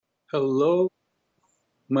Hello,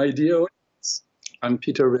 my dear audience. I'm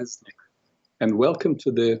Peter Resnick, and welcome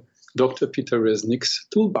to the Dr. Peter Resnick's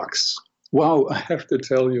Toolbox. Wow, I have to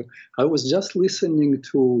tell you, I was just listening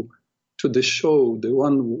to the show, the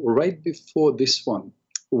one right before this one,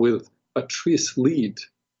 with Patrice Lead,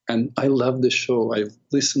 and I love the show. I've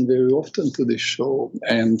listened very often to this show,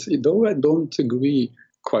 and though I don't agree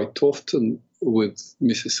quite often with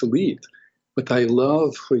Mrs. Lead, but I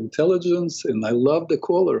love her intelligence and I love the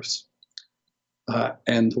callers.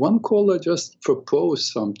 And one caller just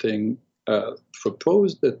proposed something,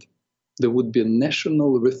 proposed that there would be a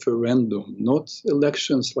national referendum, not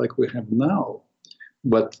elections like we have now,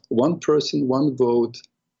 but one person, one vote,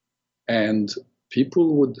 and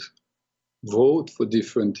people would vote for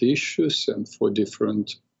different issues and for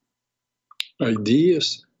different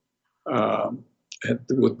ideas. It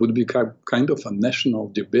would be kind of a national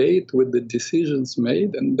debate with the decisions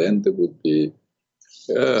made, and then there would be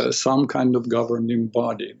some kind of governing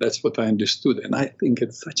body. That's what I understood. And I think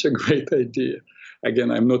it's such a great idea.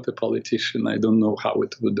 Again, I'm not a politician. I don't know how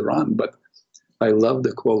it would run, but I love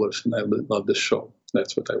the callers and I love the show.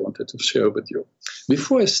 That's what I wanted to share with you.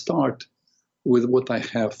 Before I start with what I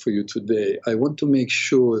have for you today, I want to make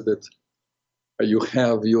sure that you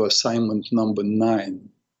have your assignment number 9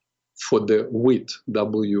 for the WIT,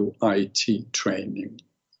 W-I-T training.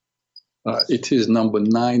 It is number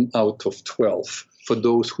 9 out of 12 for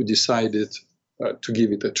those who decided to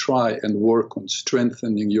give it a try and work on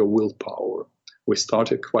strengthening your willpower. We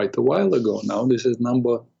started quite a while ago. Now this is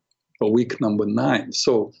week number 9.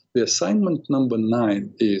 So the assignment number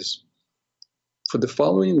 9 is for the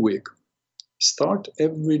following week, start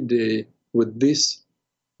every day with this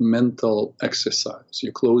mental exercise.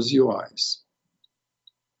 You close your eyes.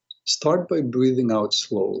 Start by breathing out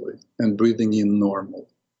slowly and breathing in normal.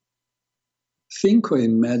 Think or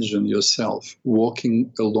imagine yourself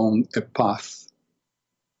walking along a path.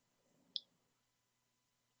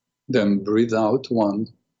 Then breathe out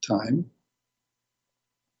one time.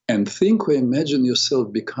 And think or imagine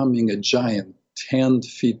yourself becoming a giant, 10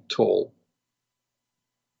 feet tall.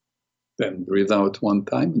 Then breathe out one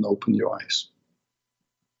time and open your eyes.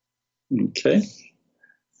 Okay?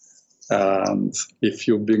 And if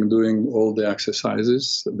you've been doing all the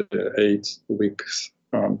exercises, the 8 weeks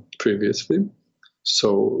previously,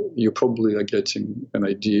 so you probably are getting an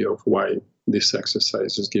idea of why this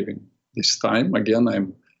exercise is given this time. Again,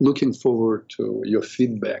 I'm looking forward to your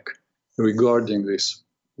feedback regarding these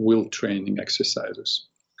will training exercises.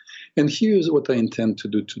 And here's what I intend to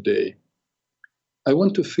do today. I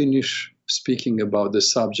want to finish speaking about the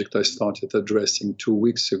subject I started addressing 2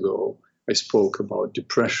 weeks ago. I spoke about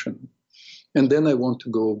depression. And then I want to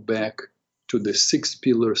go back to the 6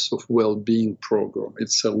 Pillars of Well-Being program.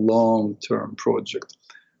 It's a long-term project.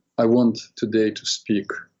 I want today to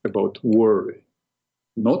speak about worry,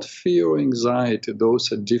 not fear or anxiety.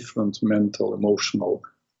 Those are different mental, emotional,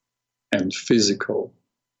 and physical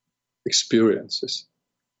experiences,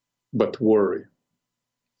 but worry.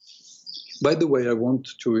 By the way, I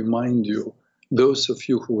want to remind you, those of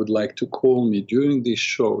you who would like to call me during this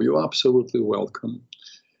show, you're absolutely welcome.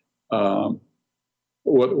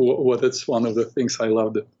 It's one of the things I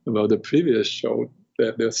loved about the previous show,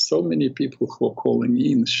 that there's so many people who are calling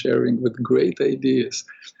in, sharing with great ideas.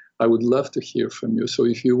 I would love to hear from you. So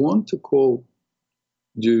if you want to call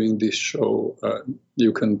during this show,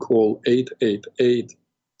 you can call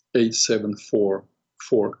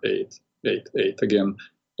 888-874-4888. Again,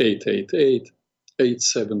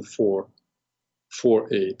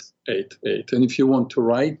 888-874-4888. And if you want to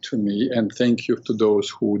write to me, and thank you to those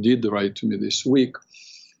who did write to me this week,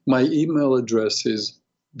 my email address is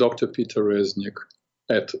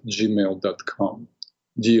drpeterreznik@gmail.com.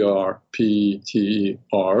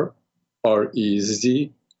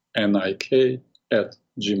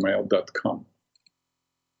 drpeterreznik@gmail.com.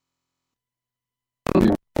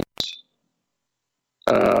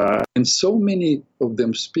 And so many of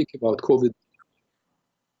them speak about COVID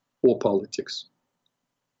or politics.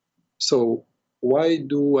 So why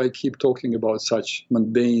do I keep talking about such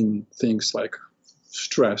mundane things like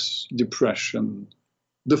stress, depression,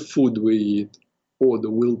 the food we eat, or the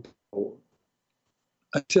willpower?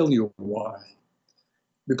 I tell you why.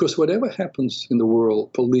 Because whatever happens in the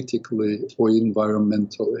world, politically or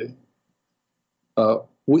environmentally,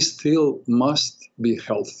 we still must be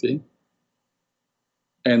healthy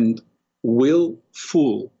and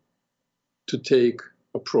willful to take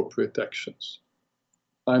appropriate actions.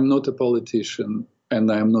 I'm not a politician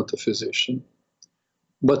and I'm not a physician.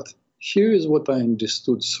 But here is what I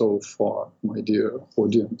understood so far, my dear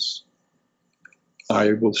audience.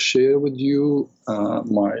 I will share with you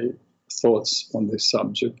my thoughts on this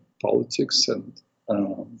subject politics and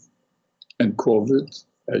COVID.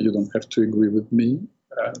 You don't have to agree with me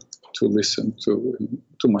to listen to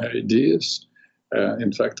my ideas.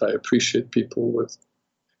 In fact, I appreciate people with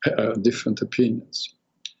different opinions.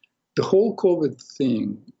 The whole COVID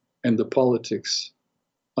thing and the politics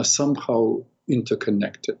are somehow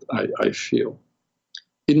interconnected, I feel.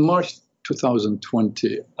 In March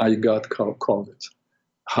 2020, I got COVID,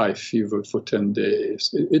 high fever for 10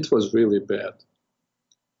 days. It was really bad.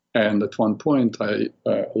 And at one point,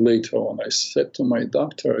 later on, I said to my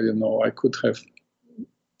doctor, I could have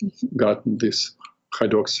gotten this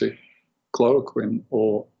hydroxychloroquine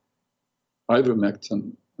or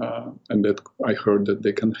ivermectin, and that I heard that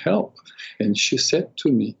they can help. And she said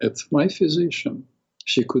to me, as my physician,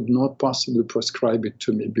 she could not possibly prescribe it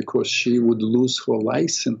to me because she would lose her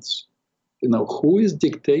license. Who is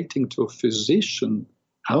dictating to a physician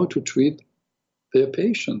how to treat their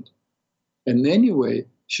patient? And anyway,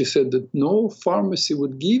 she said that no pharmacy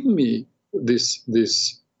would give me these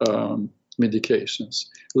medications.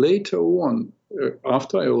 Later on,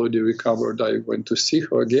 after I already recovered, I went to see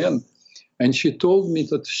her again. And she told me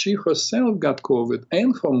that she herself got COVID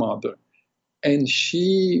and her mother. And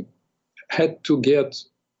she had to get,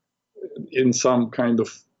 in some kind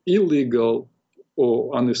of illegal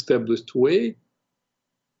or unestablished way,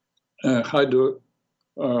 what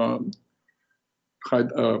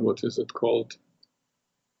is it called?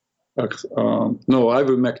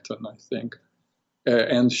 Ivermectin, I think.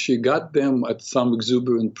 And she got them at some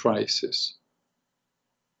exuberant prices.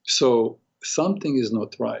 So something is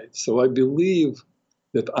not right. So I believe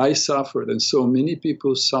that I suffered, and so many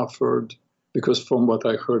people suffered, because from what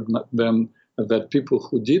I heard then, that people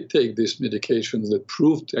who did take these medications that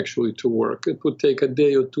proved actually to work, it would take a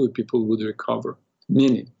day or two, people would recover,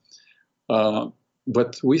 many.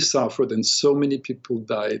 But we suffered, and so many people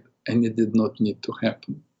died, and it did not need to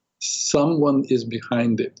happen. Someone is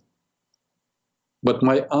behind it. But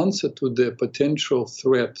my answer to the potential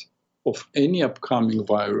threat of any upcoming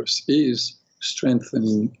virus is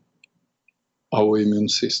strengthening our immune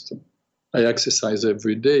system. I exercise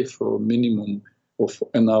every day for a minimum of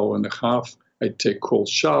an hour and a half. I take cold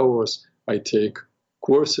showers. I take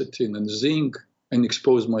quercetin and zinc and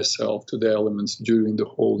expose myself to the elements during the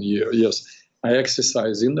whole year. Yes, I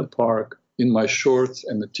exercise in the park, in my shorts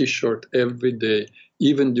and a t-shirt every day,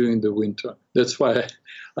 even during the winter. That's why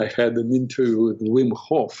I had an interview with Wim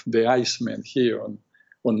Hof, the Iceman, here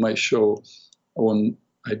on my show on,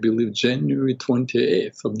 I believe, January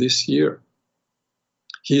 28th of this year.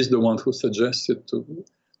 He's the one who suggested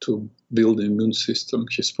to build an immune system.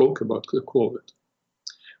 He spoke about the COVID.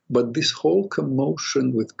 But this whole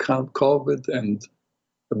commotion with COVID and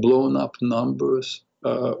blown up numbers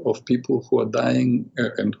of people who are dying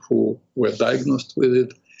and who were diagnosed with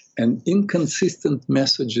it, and inconsistent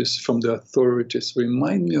messages from the authorities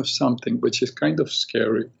remind me of something which is kind of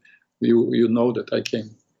scary. You know that I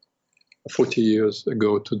came 40 years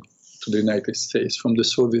ago to the United States from the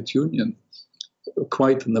Soviet Union,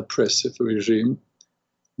 quite an oppressive regime.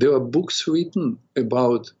 There are books written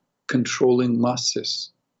about controlling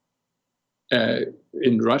masses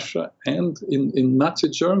in Russia and in Nazi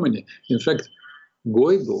Germany. In fact,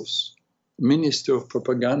 Goebbels, Minister of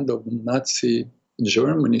Propaganda of Nazi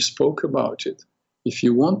Germany, spoke about it. If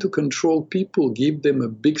you want to control people, give them a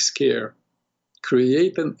big scare,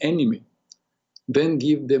 create an enemy, then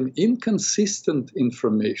give them inconsistent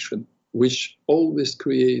information, which always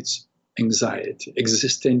creates anxiety,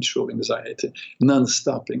 existential anxiety,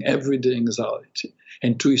 non-stopping, everyday anxiety.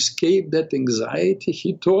 And to escape that anxiety,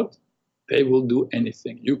 he thought, they will do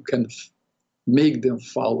anything. You can make them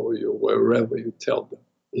follow you wherever you tell them.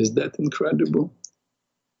 Is that incredible?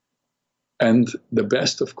 And the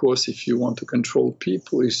best, of course, if you want to control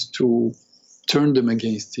people, is to turn them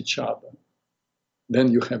against each other.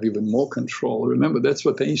 Then you have even more control. Remember, that's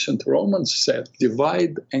what ancient Romans said,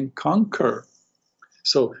 divide and conquer.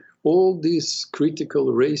 So all this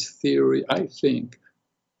critical race theory, I think,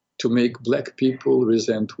 to make black people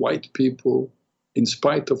resent white people, in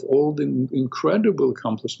spite of all the incredible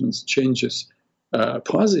accomplishments, changes,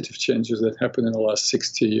 positive changes that happened in the last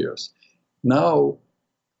 60 years. Now,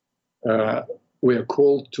 we are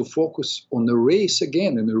called to focus on the race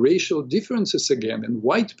again and the racial differences again, and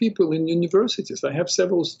white people in universities. I have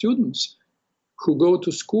several students who go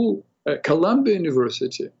to school at Columbia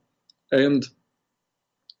University, and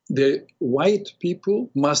the white people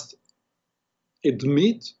must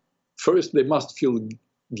admit, first they must feel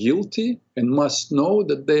guilty and must know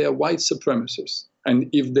that they are white supremacists. And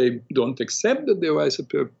if they don't accept that they're white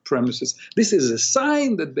supremacists, this is a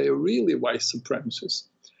sign that they're really white supremacists.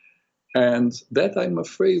 And that, I'm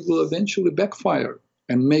afraid, will eventually backfire.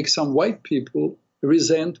 and make some white people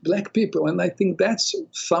resent black people. And I think that's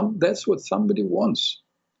what somebody wants.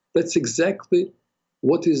 That's exactly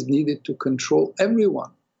what is needed to control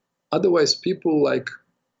everyone. Otherwise, people like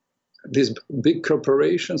these big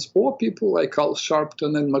corporations or people like Al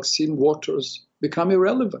Sharpton and Maxine Waters become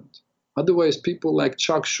irrelevant. Otherwise, people like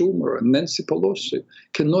Chuck Schumer and Nancy Pelosi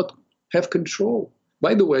cannot have control.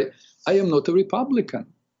 By the way, I am not a Republican.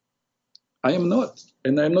 I am not,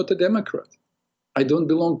 and I'm not a Democrat. I don't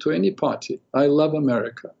belong to any party. I love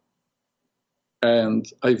America.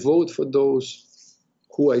 And I vote for those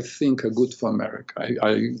who I think are good for America.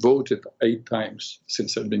 I voted 8 times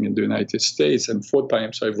since I've been in the United States, and 4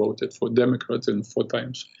 times I voted for Democrats, and 4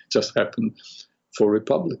 times just happened for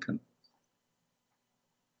Republican.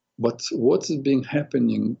 But what's been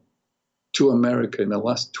happening to America in the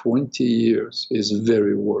last 20 years is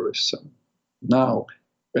very worrisome. Now,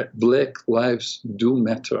 black lives do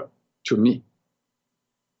matter to me,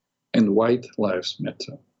 and white lives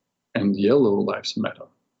matter, and yellow lives matter.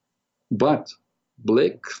 But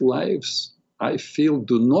black lives, I feel,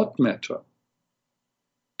 do not matter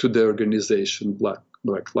to the organization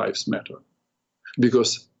Black Lives Matter.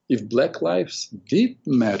 Because if black lives did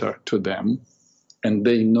matter to them, and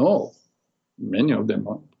they know, many of them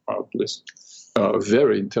are at least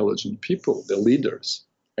very intelligent people, the leaders,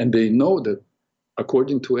 and they know that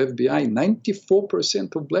according to FBI,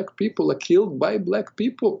 94% of black people are killed by black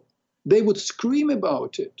people. They would scream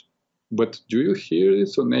about it. But do you hear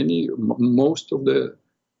it on most of the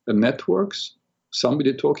networks?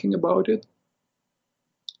 Somebody talking about it?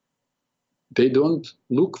 They don't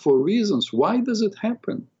look for reasons. Why does it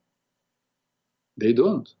happen? They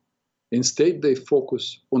don't. Instead, they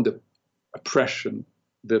focus on the oppression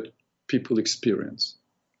that people experience.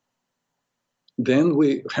 Then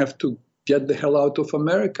we have to get the hell out of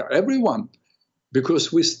America, everyone,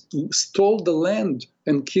 because we stole the land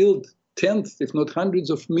and killed tens, if not hundreds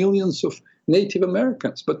of millions of Native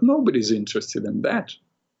Americans. But nobody's interested in that.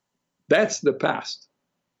 That's the past.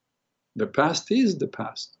 The past is the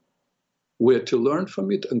past. We're to learn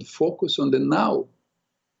from it and focus on the now,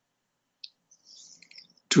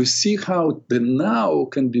 to see how the now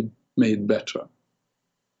can be made better.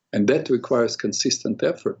 And that requires consistent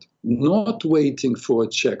effort, not waiting for a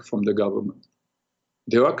check from the government.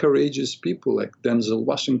 There are courageous people like Denzel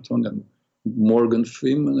Washington and Morgan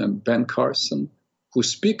Freeman and Ben Carson who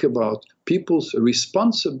speak about people's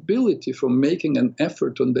responsibility for making an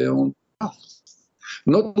effort on their own behalf,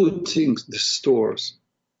 not looting the stores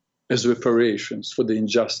as reparations for the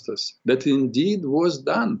injustice that indeed was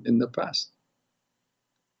done in the past.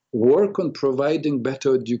 Work on providing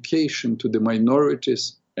better education to the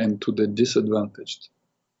minorities and to the disadvantaged.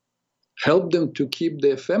 Help them to keep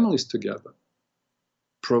their families together.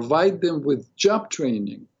 Provide them with job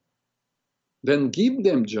training. Then give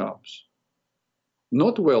them jobs,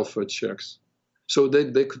 not welfare checks, so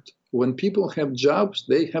that they could, when people have jobs,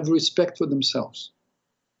 they have respect for themselves.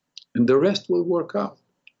 And the rest will work out.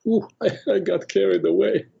 Ooh, I got carried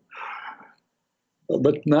away.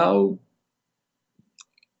 But now,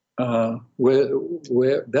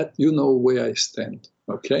 where that you know where I stand,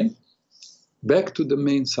 okay? Back to the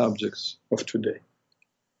main subjects of today.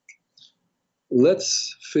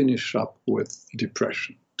 Let's finish up with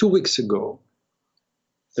depression. 2 weeks ago,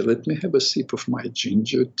 let me have a sip of my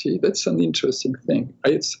ginger tea. That's an interesting thing.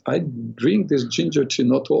 I drink this ginger tea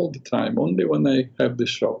not all the time, only when I have the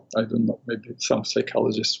show. I don't know, maybe some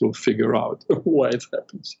psychologists will figure out why it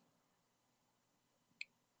happens.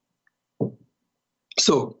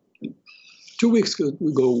 So, 2 weeks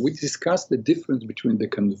ago, we discussed the difference between the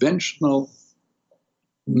conventional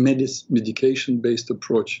medication-based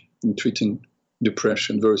approach in treating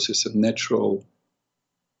depression versus a natural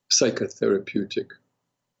psychotherapeutic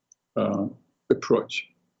approach.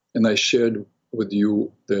 And I shared with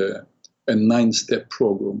you a 9-step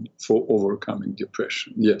program for overcoming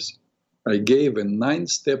depression. Yes, I gave a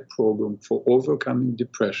 9-step program for overcoming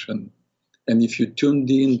depression. And if you tuned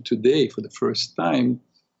in today for the first time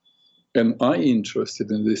and are interested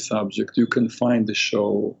in this subject, you can find the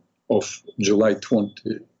show of July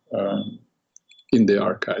 20 in the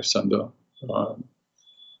archives under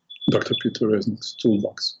Dr. Peter Resnick's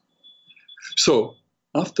Toolbox. So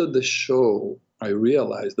after the show, I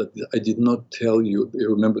realized that I did not tell you. You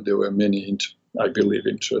remember there were many, I believe,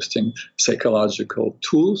 interesting psychological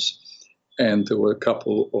tools, and there were a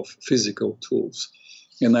couple of physical tools.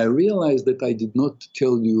 And I realized that I did not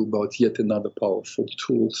tell you about yet another powerful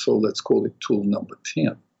tool, so let's call it tool number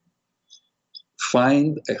 10.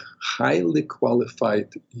 Find a highly qualified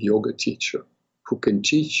yoga teacher who can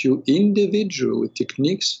teach you individually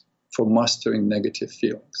techniques for mastering negative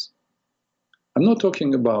feelings. I'm not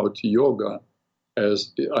talking about yoga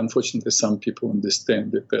as, unfortunately, some people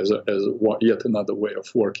understand it as yet another way of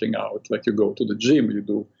working out. Like you go to the gym, you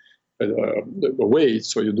do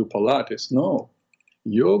weights, or you do Pilates. No,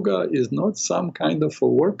 yoga is not some kind of a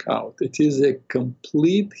workout. It is a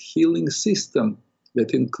complete healing system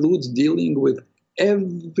that includes dealing with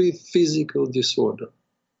every physical disorder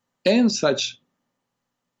and such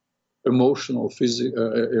emotional,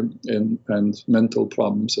 physical, and mental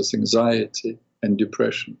problems as anxiety and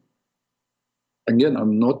depression. Again,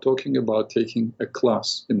 I'm not talking about taking a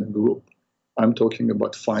class in a group. I'm talking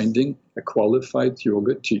about finding a qualified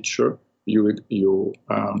yoga teacher. You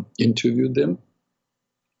interview them,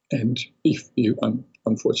 and if you,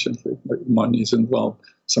 unfortunately, money is involved,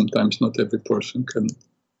 sometimes not every person can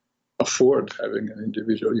afford having an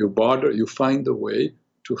individual. You find a way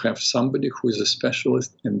to have somebody who is a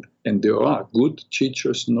specialist, and there are good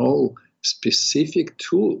teachers know specific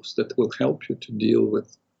tools that will help you to deal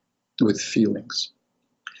with feelings.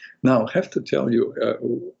 Now, I have to tell you,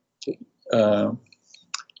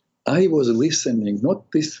 I was listening,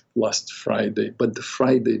 not this last Friday, but the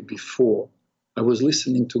Friday before. I was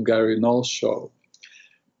listening to Gary Null's show,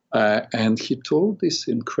 and he told this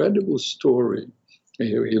incredible story.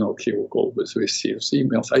 He always receives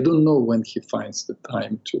emails. I don't know when he finds the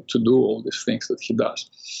time to do all these things that he does.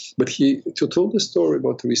 But he told the story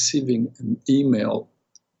about receiving an email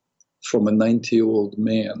from a 90-year-old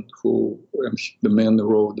man who, the man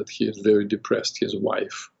wrote that he is very depressed. His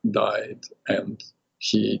wife died, and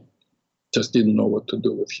he just didn't know what to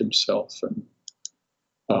do with himself. And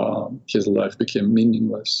his life became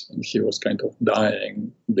meaningless, and he was kind of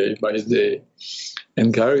dying day by day.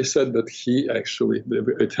 And Gary said that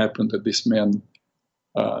it happened that this man,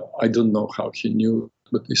 I don't know how he knew,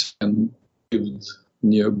 but this man lived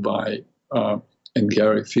nearby, and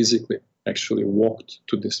Gary physically actually walked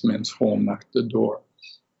to this man's home, knocked the door,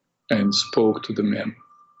 and spoke to the man,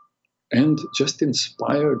 and just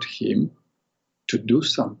inspired him to do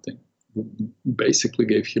something, basically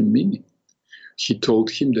gave him meaning. He told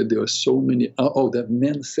him that there were so many, that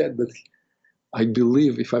man said that, I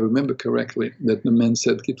believe, if I remember correctly, that the man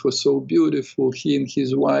said it was so beautiful. He and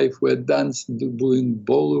his wife were dancing, doing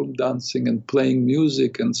ballroom dancing and playing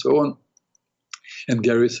music and so on. And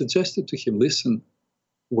Gary suggested to him, listen,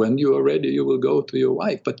 when you are ready, you will go to your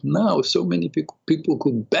wife. But now so many people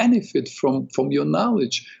could benefit from your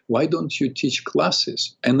knowledge. Why don't you teach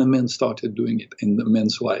classes? And the man started doing it, and the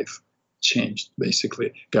man's life changed.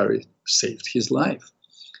 Basically, Gary saved his life.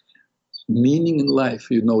 Meaning in life,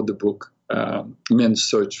 you know the book, Man's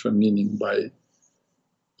Search for Meaning by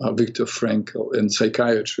Viktor Frankl, and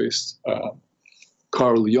psychiatrist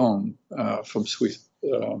Carl Jung from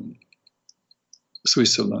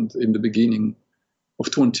Switzerland in the beginning of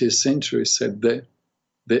 20th century said that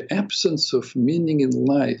the absence of meaning in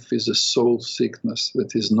life is a soul sickness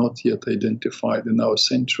that is not yet identified in our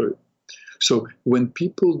century. So when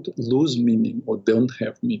people lose meaning or don't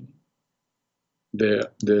have meaning, they're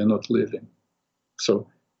not living. So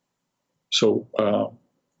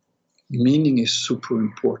meaning is super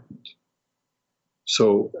important.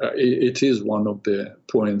 So it is one of the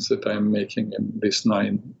points that I'm making in this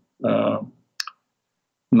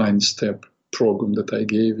nine-step program that I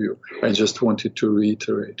gave you. I just wanted to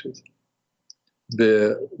reiterate it.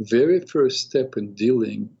 The very first step in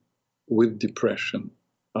dealing with depression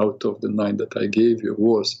out of the 9 that I gave you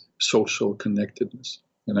was social connectedness.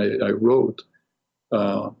 And I wrote,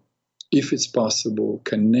 if it's possible,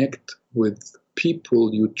 connect with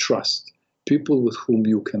people you trust, people with whom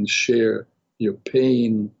you can share your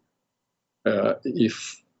pain,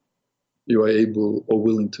 if you are able or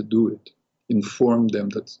willing to do it. Inform them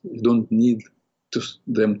that you don't need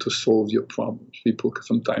them to solve your problems. People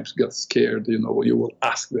sometimes get scared, you will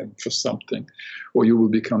ask them for something, or you will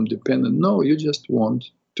become dependent. No, you just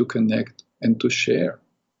want to connect and to share.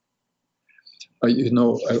 A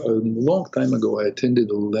long time ago, I attended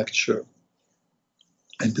a lecture.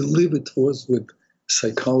 I believe it was with a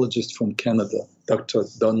psychologist from Canada, Dr.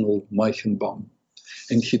 Donald Meichenbaum.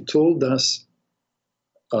 And he told us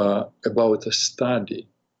about a study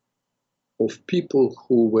of people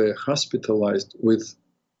who were hospitalized with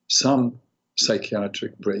some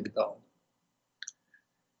psychiatric breakdown.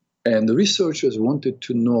 And the researchers wanted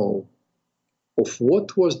to know of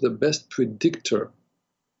what was the best predictor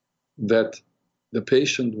that the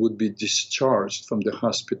patient would be discharged from the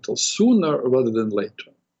hospital sooner rather than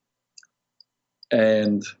later.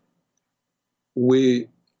 And we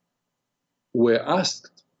were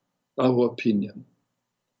asked our opinion.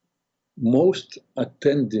 Most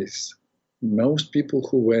attendees, most people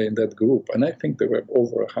who were in that group, and I think there were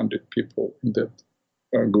over 100 people in that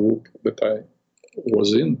group that I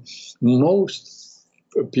was in, most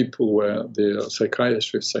people were the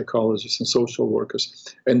psychiatrists, psychologists, and social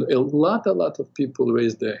workers. And a lot of people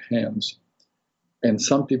raised their hands. And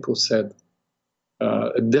some people said,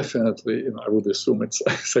 definitely, I would assume it's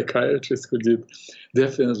psychiatrists who did,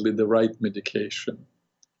 definitely the right medication.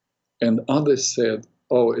 And others said,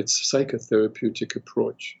 oh, it's psychotherapeutic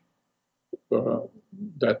approach.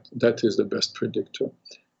 That is the best predictor.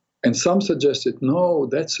 And some suggested, no,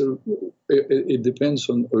 it depends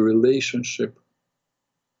on a relationship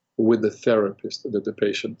with the therapist that the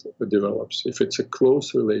patient develops. If it's a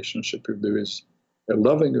close relationship, if there is a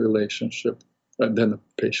loving relationship, then the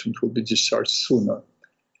patient will be discharged sooner.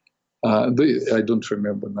 I don't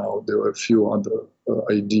remember now. There were a few other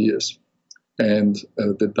ideas. And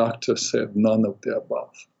the doctor said none of the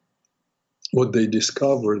above. What they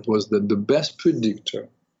discovered was that the best predictor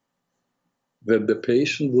that the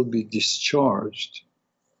patient will be discharged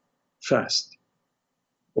fast,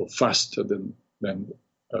 or faster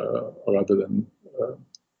rather than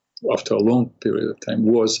after a long period of time,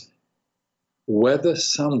 was whether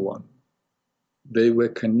someone they were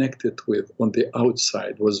connected with on the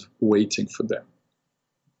outside was waiting for them,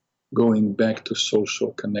 going back to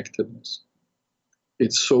social connectedness.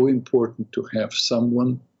 It's so important to have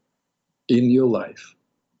someone in your life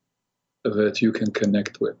that you can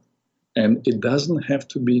connect with. And it doesn't have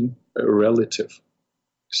to be a relative.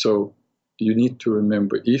 So you need to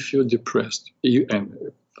remember, if you're depressed, and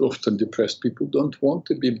often depressed people don't want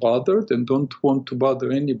to be bothered and don't want to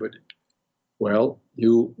bother anybody. Well,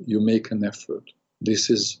 you make an effort. This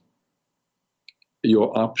is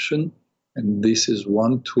your option, and this is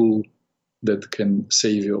one tool that can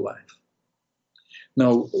save your life.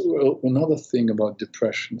 Now, another thing about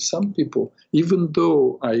depression, some people, even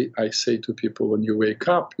though I say to people, when you wake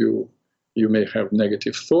up, you may have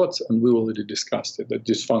negative thoughts, and we already discussed it, that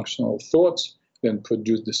dysfunctional thoughts then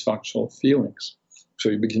produce dysfunctional feelings. So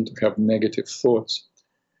you begin to have negative thoughts.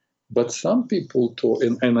 But some people told,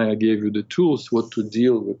 and I gave you the tools what to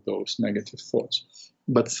deal with those negative thoughts.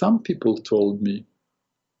 But some people told me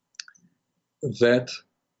that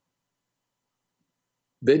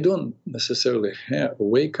they don't necessarily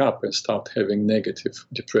wake up and start having negative,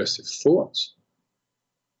 depressive thoughts.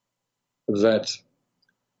 That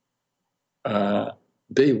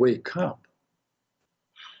they wake up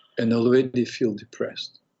and already feel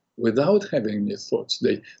depressed without having any thoughts.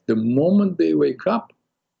 The moment they wake up,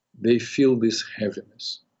 they feel this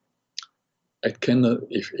heaviness. I cannot,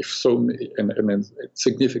 if so many, and a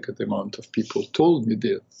significant amount of people told me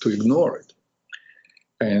to ignore it.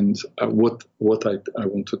 And what I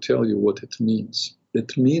want to tell you what it means.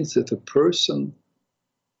 It means that a person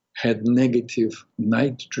had negative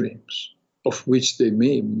night dreams, of which they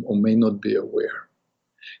may or may not be aware.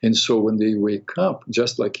 And so when they wake up,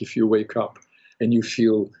 just like if you wake up and you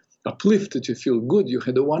feel uplifted, you feel good, you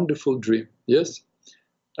had a wonderful dream, yes?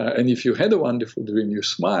 And if you had a wonderful dream, you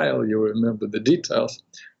smile, you remember the details.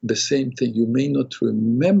 The same thing, you may not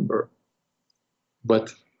remember,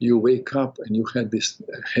 but you wake up and you had these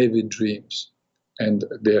heavy dreams. And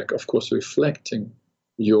they're, of course, reflecting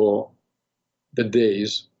the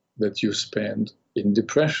days that you spend in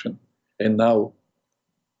depression. And now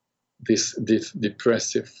these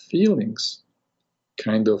depressive feelings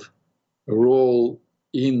kind of roll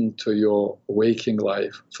into your waking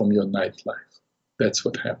life from your night life. That's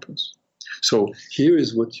what happens. So here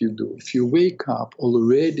is what you do. If you wake up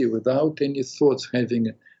already without any thoughts,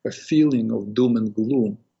 having a feeling of doom and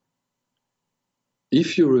gloom,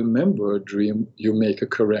 if you remember a dream, you make a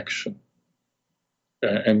correction.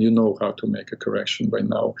 And you know how to make a correction by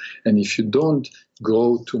now. And if you don't,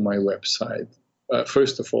 go to my website.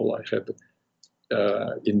 First of all, I had,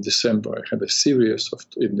 in December, I had a series of,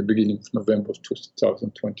 in the beginning of November of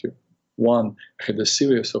 2021, I had a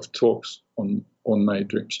series of talks on my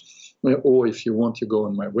dreams. Or if you want, you go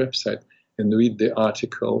on my website and read the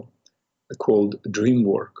article called Dream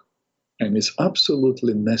Work. And it's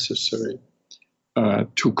absolutely necessary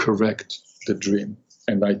to correct the dream.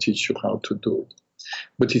 And I teach you how to do it.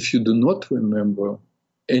 But if you do not remember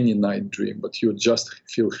any night dream, but you just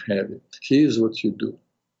feel heavy, here's what you do.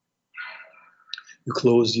 You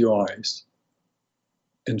close your eyes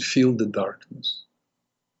and feel the darkness.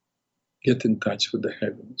 Get in touch with the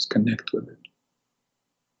heaviness, connect with it.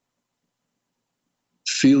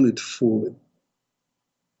 Feel it fully.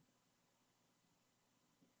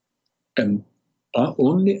 And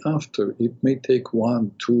only after, it may take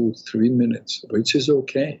 1, 2, 3 minutes, which is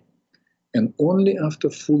okay. And only after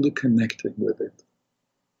fully connecting with it,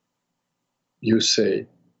 you say,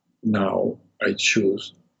 now I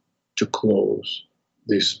choose to close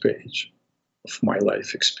this page of my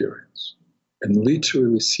life experience. and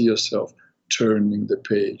literally see yourself turning the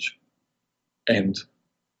page and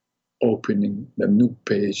opening the new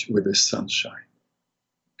page with the sunshine.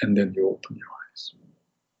 And then you open your eyes.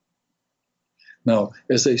 Now,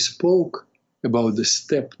 as I spoke about the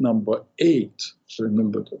step number 8,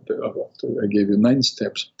 remember that I gave you 9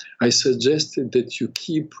 steps, I suggested that you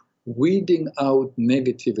keep weeding out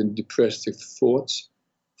negative and depressive thoughts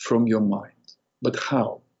from your mind. But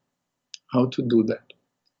how? How to do that?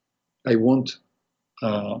 I want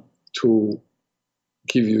to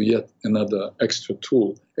give you yet another extra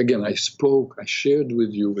tool. Again, I shared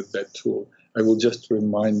with you with that tool. I will just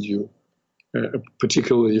remind you,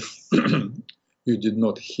 particularly if you did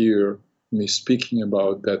not hear me speaking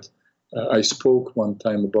about that, I spoke one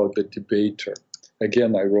time about the debater.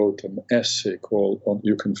 Again, I wrote an essay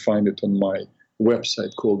you can find it on my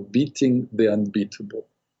website, called Beating the Unbeatable.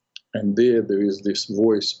 And there is this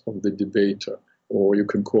voice of the debater, or you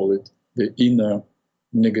can call it the inner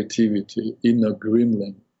negativity, inner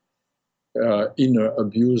gremlin, inner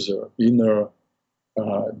abuser, inner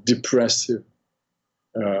depressive,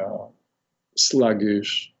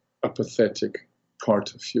 sluggish, apathetic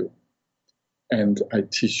part of you. And I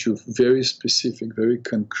teach you very specific, very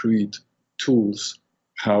concrete tools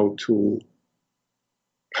how to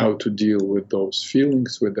deal with those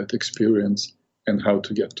feelings, with that experience, and how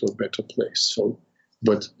to get to a better place.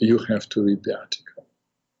 But you have to read the article.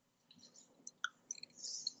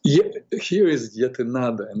 Here is yet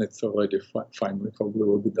another, and it's already finally probably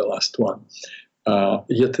will be the last one,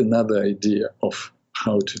 yet another idea of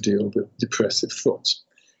how to deal with depressive thoughts.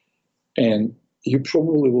 And you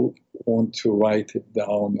probably will want to write it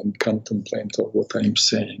down and contemplate on what I'm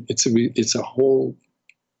saying. It's a whole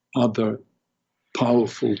other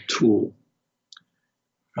powerful tool.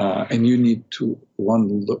 And you need to,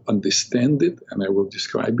 understand it, and I will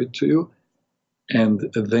describe it to you, and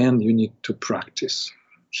then you need to practice.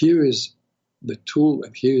 Here is the tool,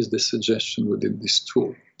 and here is the suggestion within this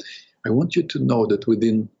tool. I want you to know that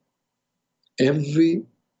within every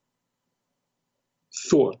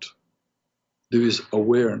thought, there is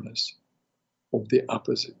awareness of the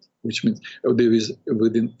opposite, which means there is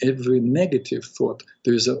within every negative thought,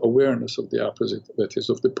 there is an awareness of the opposite, that is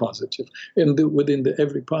of the positive. And within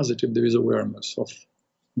every positive, there is awareness of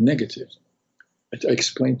negative. I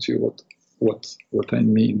explain to you what I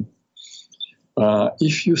mean.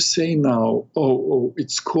 If you say now, oh,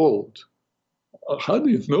 it's cold. How do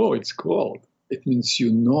you know it's cold? It means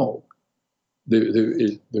you know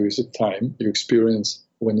there is a time you experience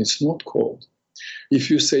when it's not cold. If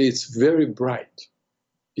you say it's very bright,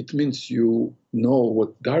 it means you know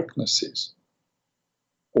what darkness is,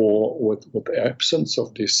 or what the absence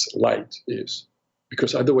of this light is,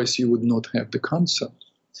 because otherwise you would not have the concept.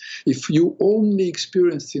 If you only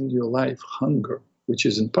experienced in your life hunger, which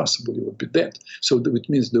is impossible, you would be dead. So it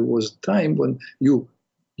means there was a time when you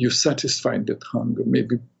satisfied that hunger,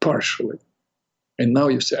 maybe partially. And now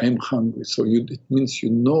you say, I'm hungry. So it means you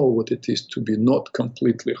know what it is to be not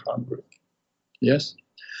completely hungry. Yes?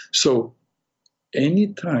 So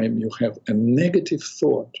anytime you have a negative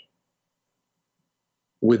thought,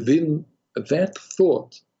 within that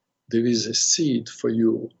thought, there is a seed for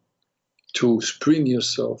you to spring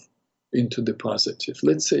yourself into the positive.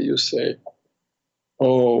 Let's say you say,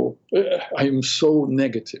 oh, I'm so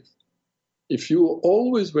negative. If you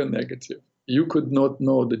always were negative, you could not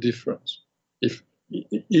know the difference.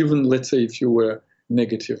 Even, let's say, if you were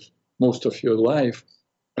negative most of your life,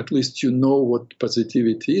 at least you know what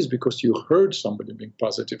positivity is because you heard somebody being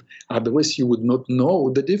positive. Otherwise, you would not know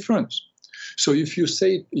the difference. So if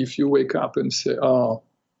you wake up and say, oh,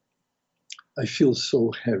 I feel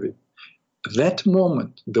so heavy, that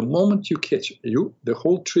moment, the moment you catch the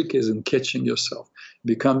whole trick is in catching yourself,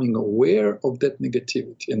 becoming aware of that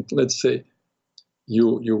negativity. And let's say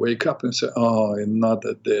you wake up and say, oh,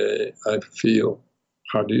 another day I feel,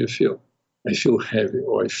 how do you feel? I feel heavy,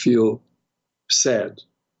 or I feel sad.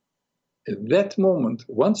 At that moment,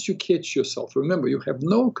 once you catch yourself, remember, you have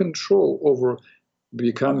no control over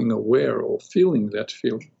becoming aware or feeling that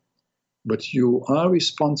feeling, but you are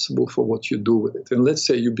responsible for what you do with it. And let's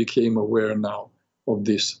say you became aware now of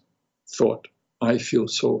this thought, I feel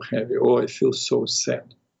so heavy, or I feel so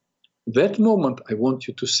sad. That moment, I want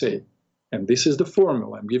you to say, and this is the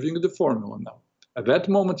formula, I'm giving you the formula now. At that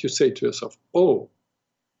moment, you say to yourself, oh,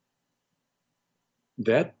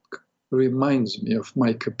 that reminds me of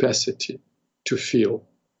my capacity to feel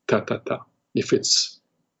ta-ta-ta. If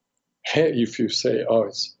you say, oh,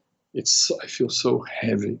 I feel so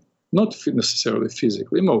heavy, not necessarily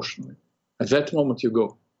physically, emotionally. At that moment you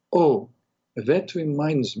go, oh, that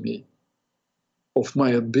reminds me of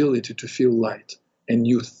my ability to feel light. And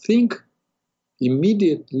you think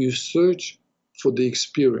immediately you search for the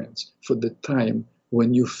experience, for the time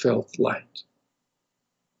when you felt light.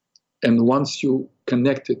 And once you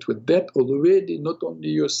connect it with that, already not only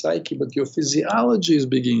your psyche, but your physiology is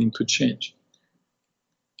beginning to change.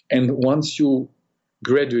 And once you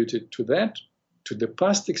graduated to that, to the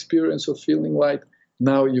past experience of feeling light,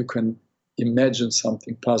 now you can imagine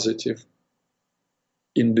something positive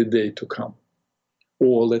in the day to come.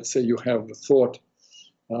 Or let's say you have the thought,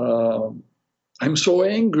 I'm so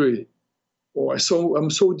angry, or I'm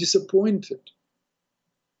so disappointed.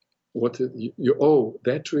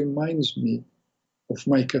 That reminds me of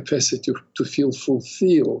my capacity to feel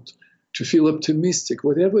fulfilled, to feel optimistic,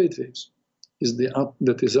 whatever it is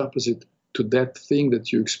that is opposite to that thing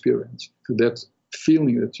that you experience, to that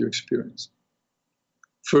feeling that you experience.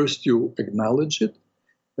 First you acknowledge it,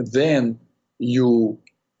 then you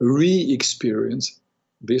re-experience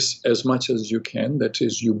this as much as you can. That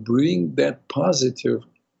is, you bring that positive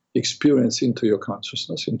experience into your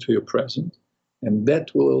consciousness, into your present, and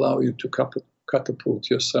that will allow you to catapult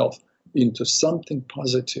yourself into something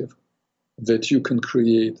positive that you can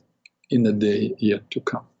create in a day yet to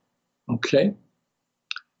come. Okay?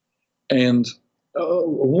 And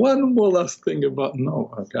one more last thing about,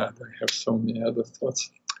 oh God, I have so many other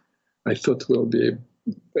thoughts. I thought we'll be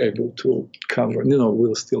able to cover,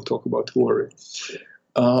 we'll still talk about worry.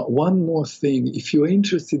 One more thing, if you're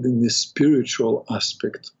interested in the spiritual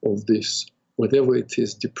aspect of this, whatever it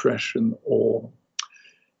is, depression or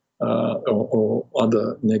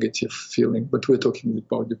other negative feeling, but we're talking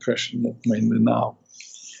about depression mainly now.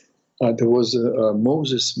 There was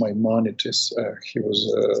Moses Maimonides. He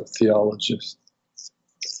was a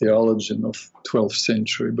theologian of 12th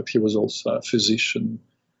century, but he was also a physician,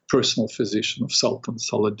 personal physician of Sultan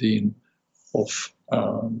Saladin of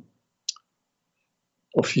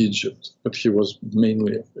Egypt. But he was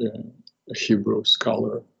mainly a Hebrew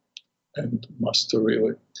scholar and master,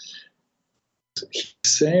 really. He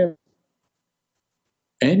said,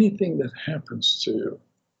 anything that happens to you,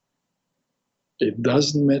 it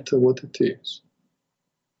doesn't matter what it is.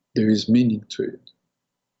 There is meaning to it.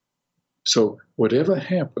 So whatever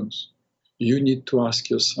happens, you need to ask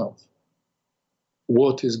yourself,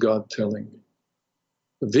 what is God telling me?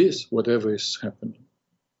 This, whatever is happening,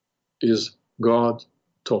 is God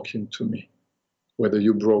talking to me. Whether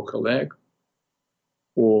you broke a leg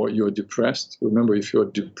or you're depressed. Remember, if you're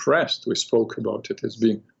depressed, we spoke about it as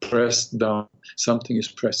being pressed down. Something is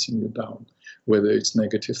pressing you down. Whether it's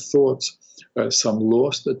negative thoughts, some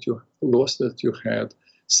loss that you had,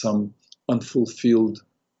 some unfulfilled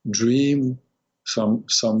dream, some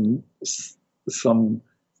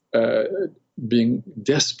being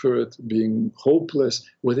desperate, being hopeless,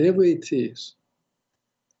 whatever it is,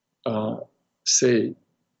 say,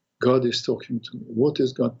 God is talking to me. What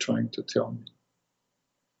is God trying to tell me?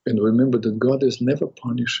 And remember that God is never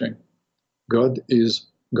punishing. God is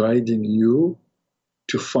guiding you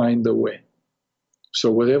to find a way. So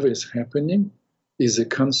whatever is happening is a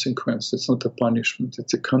consequence. It's not a punishment.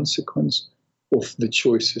 It's a consequence of the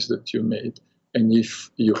choices that you made. And if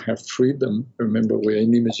you have freedom, remember we're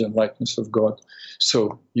an image and likeness of God.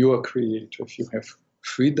 So you are creator. If you have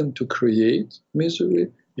freedom to create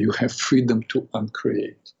misery, you have freedom to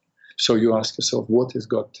uncreate. So you ask yourself, what is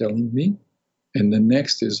God telling me? And the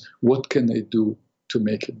next is, what can I do to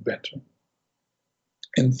make it better?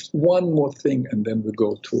 And one more thing, and then we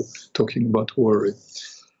go to talking about worry.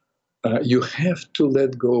 You have to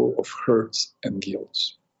let go of hurts and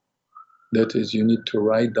guilts. That is, you need to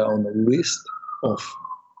write down a list of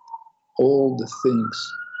all the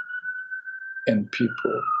things and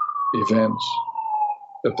people, events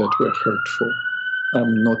that were hurtful.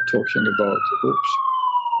 I'm not talking about, oops,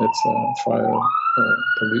 that's fire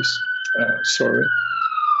police. Sorry,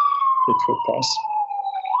 it will pass.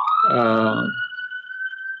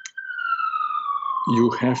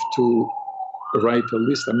 You have to write a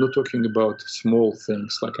list. I'm not talking about small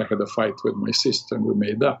things like I had a fight with my sister and we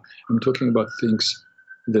made up. I'm talking about things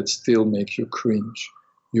that still make you cringe.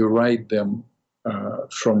 You write them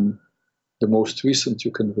from the most recent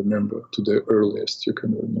you can remember to the earliest you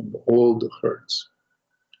can remember, all the hurts.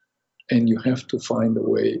 And you have to find a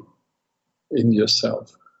way in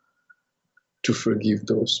yourself to forgive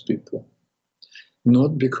those people.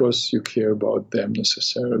 Not because you care about them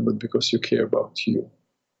necessarily, but because you care about you.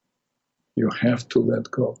 You have to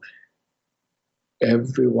let go.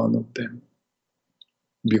 Every one of them.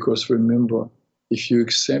 Because remember, if you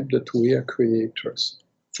accept that we are creators,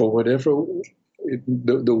 for whatever,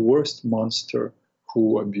 the worst monster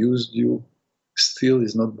who abused you still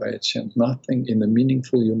is not by a chance. Nothing in a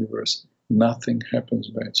meaningful universe, nothing happens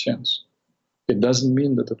by a chance. It doesn't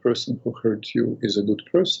mean that the person who hurt you is a good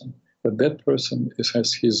person, but that person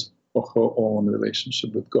has his or her own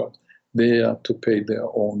relationship with God. They are to pay their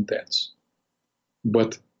own debts.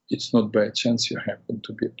 But it's not by chance you happen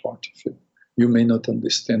to be a part of it. You may not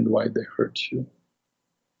understand why they hurt you.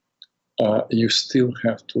 You still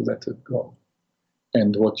have to let it go.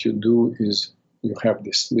 And what you do is you have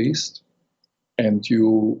this list, and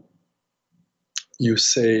you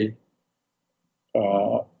say,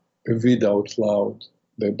 read out loud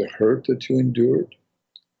the hurt that you endured.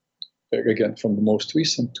 Again, from the most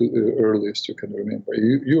recent to the earliest you can remember.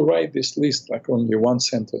 You write this list, like only one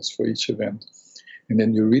sentence for each event, and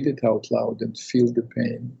then you read it out loud and feel the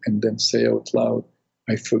pain, and then say out loud,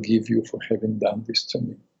 I forgive you for having done this to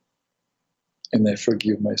me. And I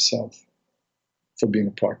forgive myself for being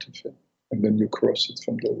a part of it. And then you cross it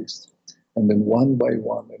from the list. And then one by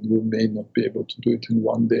one, and you may not be able to do it in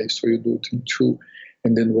one day, so you do it in two.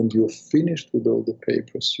 And then when you're finished with all the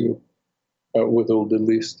papers, with all the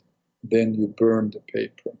list, then you burn the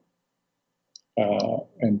paper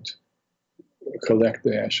and collect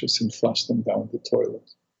the ashes and flush them down the toilet.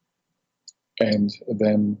 And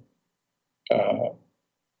then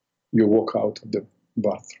you walk out of the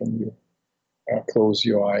bathroom, you close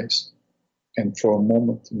your eyes, and for a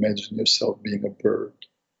moment imagine yourself being a bird,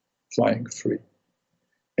 flying free.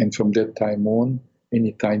 And from that time on,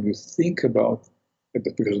 anytime you think about it,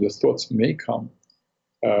 because the thoughts may come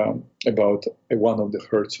about one of the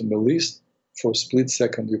hurts on the list, for a split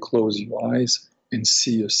second you close your eyes and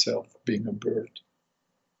see yourself being a bird.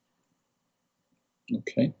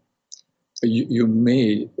 Okay? You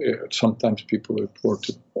may, sometimes people report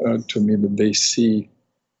to me that they see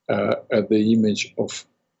the image of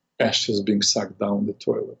ashes being sucked down the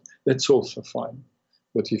toilet. That's also fine.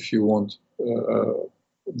 But if you want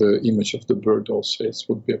the image of the bird also, it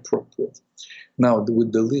would be appropriate. Now,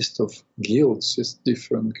 with the list of guilts, it's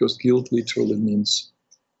different, because guilt literally means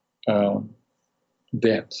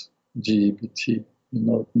debt, D-E-B-T.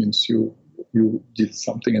 It means you did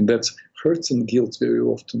something, and that's hurts and guilt very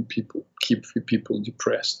often keep people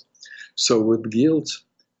depressed. So with guilt,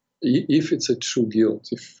 if it's a true guilt,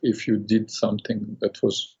 if you did something that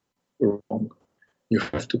was wrong, you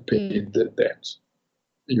have to pay the debt.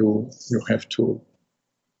 You have to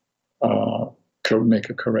make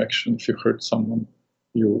a correction. If you hurt someone,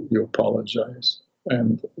 you apologize.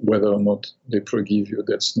 And whether or not they forgive you,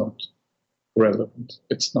 that's not relevant.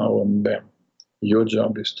 It's now on them. Your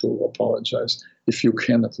job is to apologize. If you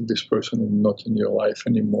cannot, this person is not in your life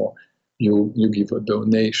anymore, you give a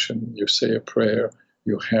donation, you say a prayer,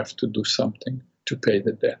 you have to do something to pay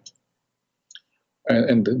the debt.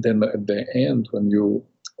 And then at the end, when you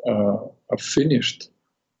are finished,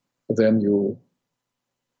 then you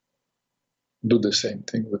do the same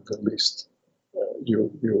thing with the list.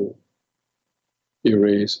 You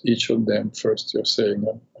erase each of them. First you're saying,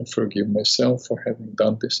 I forgive myself for having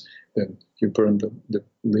done this. Then you burn the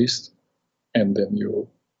list, and then you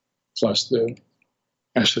flush the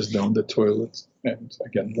ashes down the toilet, and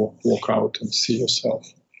again walk out and see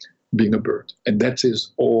yourself being a bird. And that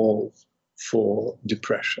is all for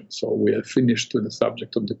depression. So we are finished with the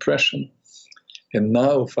subject of depression. And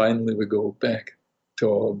now finally we go back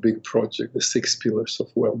to our big project, the 6 pillars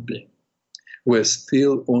of well-being. We're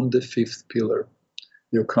still on the 5th pillar,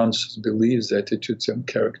 your conscious beliefs, attitudes, and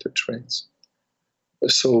character traits.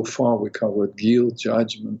 So far we covered guilt,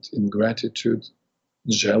 judgment, ingratitude,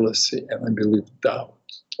 jealousy, and I believe doubt.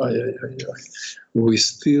 We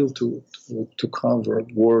still to cover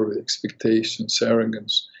worry, expectations,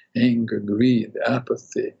 arrogance, anger, greed,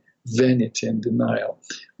 apathy, vanity, and denial.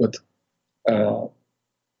 But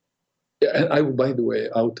and by the way,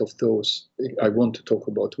 out of those, I want to talk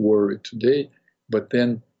about worry today, but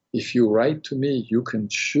then if you write to me, you can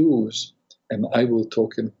choose, and I will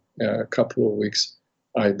talk in a couple of weeks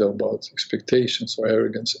either about expectations or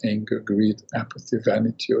arrogance, anger, greed, apathy,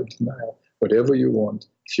 vanity, or denial. Whatever you want,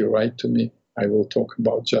 if you write to me, I will talk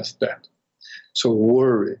about just that. So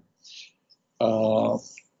worry.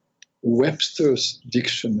 Webster's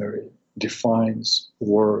dictionary defines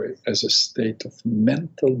worry as a state of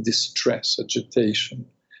mental distress, agitation,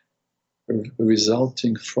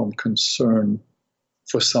 resulting from concern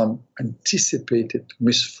for some anticipated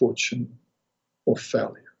misfortune or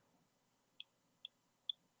failure.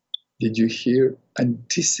 Did you hear?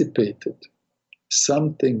 Anticipated.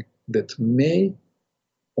 Something that may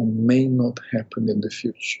or may not happen in the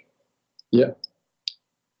future. Yeah.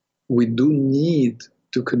 We do need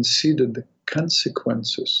to consider the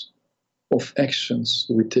consequences of actions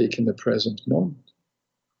we take in the present moment,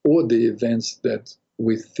 or the events that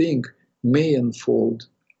we think may unfold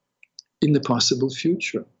in the possible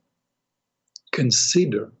future.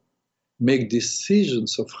 consider, make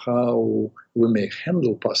decisions of how we may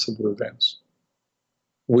handle possible events,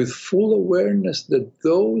 with full awareness that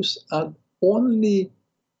those are only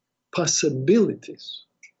possibilities,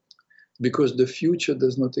 because the future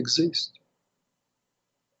does not exist.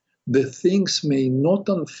 The things may not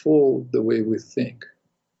unfold the way we think.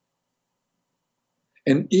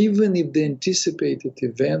 And even if the anticipated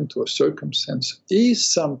event or circumstance is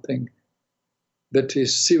something that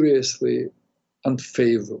is seriously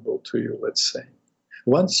unfavorable to you, let's say,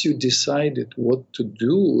 once you decided what to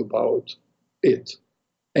do about it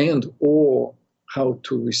and or how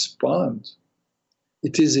to respond,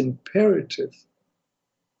 it is imperative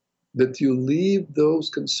that you leave those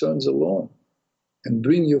concerns alone and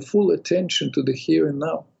bring your full attention to the here and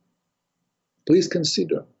now. Please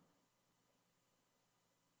consider.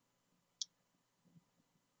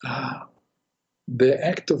 The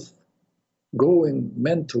act of going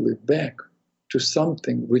mentally back to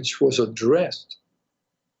something which was addressed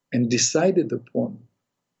and decided upon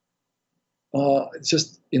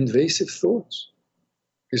just invasive thoughts,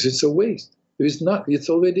 because it's a waste. It is not, it's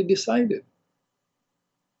already decided.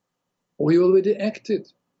 Or you already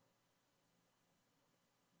acted.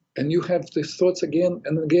 And you have these thoughts again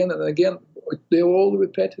and again and again. They're all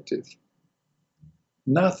repetitive.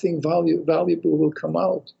 Nothing valuable will come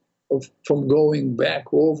out from going back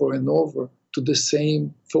over and over to the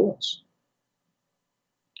same thoughts.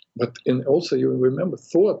 And also you remember,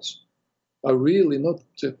 thoughts are really not,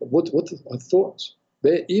 what are thoughts?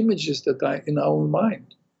 They're images that are in our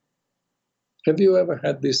mind. Have you ever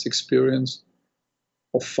had this experience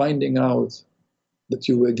of finding out that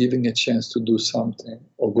you were given a chance to do something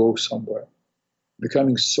or go somewhere,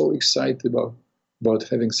 becoming so excited about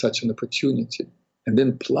having such an opportunity, and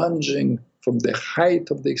then plunging from the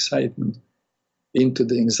height of the excitement into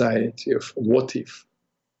the anxiety of what if?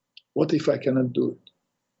 What if I cannot do it?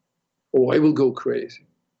 Or I will go crazy.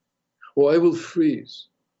 Or I will freeze.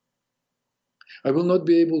 I will not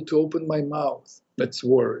be able to open my mouth. That's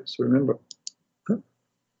worries, remember?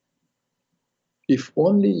 If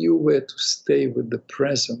only you were to stay with the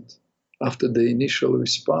present after the initial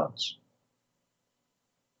response.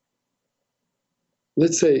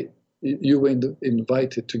 Let's say you were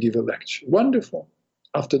invited to give a lecture. Wonderful.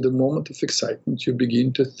 After the moment of excitement, you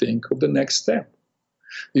begin to think of the next step.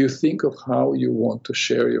 You think of how you want to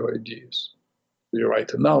share your ideas. You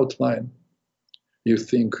write an outline. You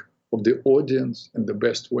think of the audience and the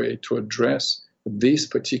best way to address this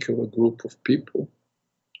particular group of people.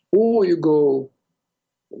 Or you go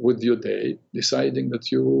with your day, deciding that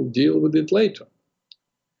you will deal with it later.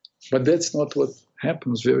 But that's not what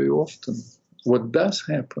happens very often. What does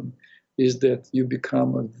happen is that you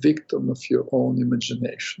become a victim of your own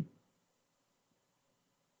imagination.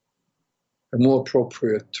 A more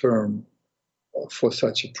appropriate term for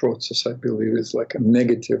such a process, I believe, is like a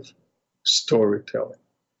negative storytelling.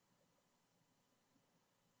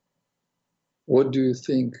 What do you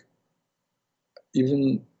think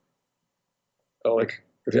even like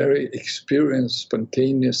very experienced,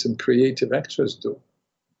 spontaneous, and creative actors do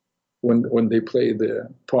when they play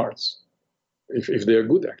their parts? If they're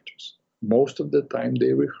good actors, most of the time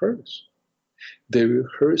they rehearse. They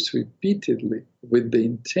rehearse repeatedly with the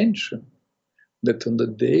intention that on the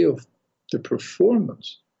day of the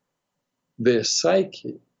performance, their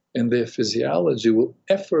psyche and their physiology will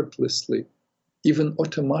effortlessly, even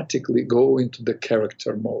automatically, go into the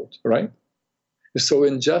character mode, right? So,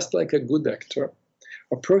 in just like a good actor,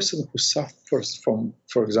 a person who suffers from,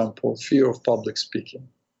 for example, fear of public speaking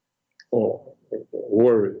or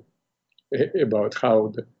worry about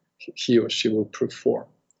how he or she will perform,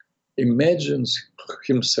 imagines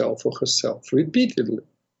himself or herself repeatedly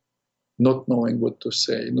not knowing what to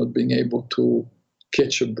say, not being able to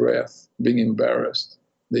catch a breath, being embarrassed.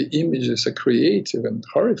 The images are creative and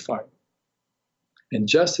horrifying. And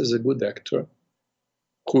just as a good actor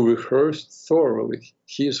who rehearsed thoroughly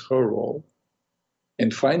his or her role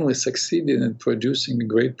and finally succeeded in producing a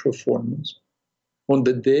great performance, on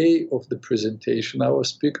the day of the presentation, our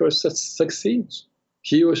speaker succeeds.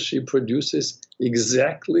 He or she produces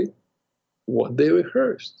exactly what they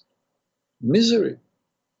rehearsed. Misery.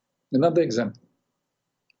 Another example.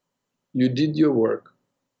 You did your work.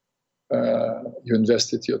 You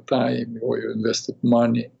invested your time or you invested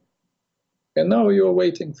money. And now you're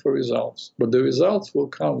waiting for results. But the results will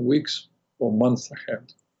come weeks or months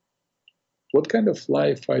ahead. What kind of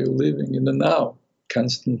life are you living in the now?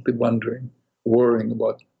 Constantly wondering, worrying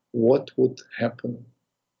about what would happen,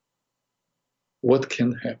 what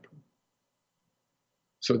can happen.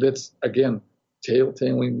 So that's, again,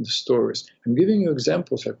 telling the stories. I'm giving you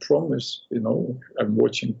examples. I promise, I'm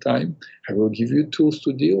watching time. I will give you tools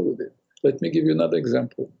to deal with it. Let me give you another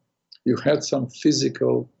example. You had some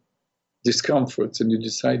physical discomforts and you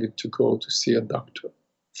decided to go to see a doctor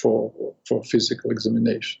for physical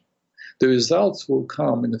examination. The results will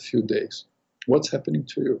come in a few days. What's happening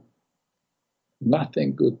to you?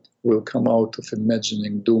 Nothing good will come out of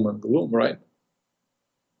imagining doom and gloom, right?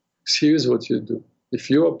 Here's what you do. If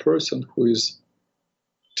you're a person who is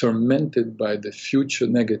tormented by the future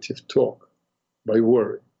negative talk, by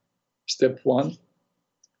worry, step one,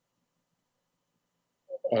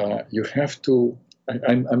 you have to,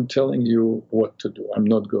 I'm telling you what to do. I'm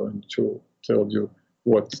not going to tell you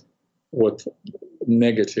what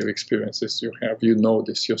negative experiences you have. You know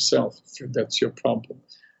this yourself. That's your problem.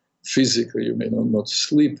 Physically, you may not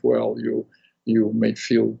sleep well. You may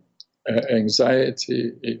feel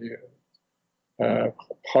anxiety,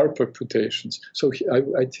 heart palpitations. So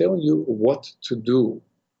I tell you what to do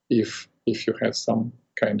if you had some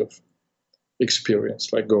kind of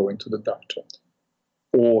experience like going to the doctor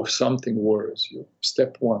or something worries you.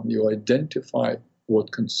 Step one, you identify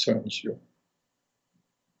what concerns you.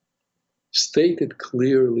 State it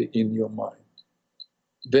clearly in your mind.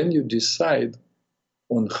 Then you decide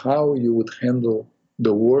on how you would handle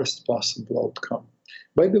the worst possible outcome.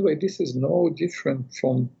 By the way, this is no different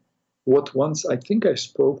from what once I think I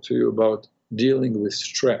spoke to you about dealing with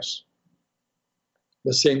stress.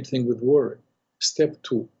 The same thing with worry. Step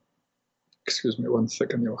two. Excuse me 1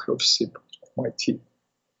 second, you'll have a sip of my tea.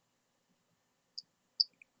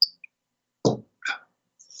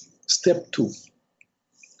 Step two.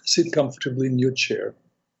 Sit comfortably in your chair.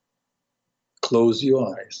 Close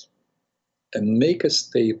your eyes and make a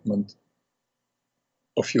statement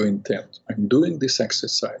of your intent. I'm doing this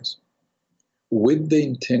exercise with the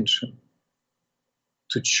intention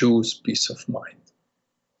to choose peace of mind.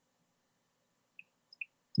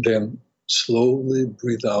 Then slowly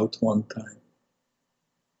breathe out 1 time.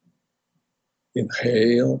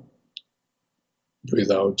 Inhale,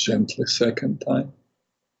 breathe out gently 2nd time.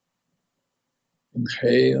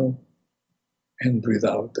 Inhale and breathe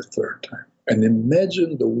out the 3rd time. And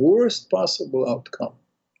imagine the worst possible outcome.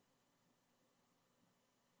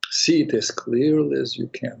 See it as clearly as you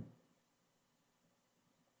can.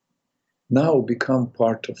 Now become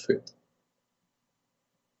part of it.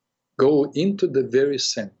 Go into the very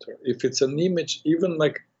center. If it's an image, even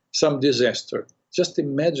like some disaster, just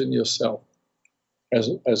imagine yourself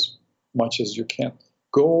as much as you can.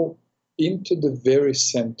 Go into the very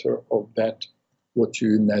center of that, what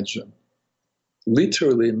you imagine.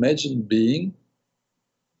 Literally imagine being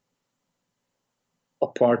a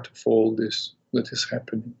part of all this that is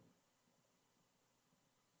happening.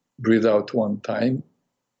 Breathe out 1 time.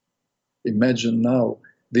 Imagine now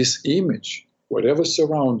this image, whatever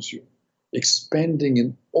surrounds you, expanding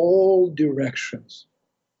in all directions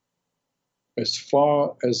as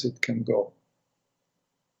far as it can go.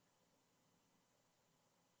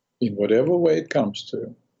 In whatever way it comes to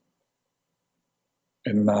you.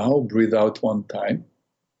 And now breathe out 1 time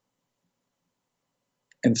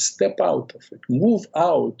and step out of it. Move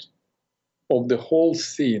out of the whole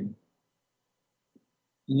scene.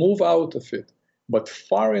 Move out of it, but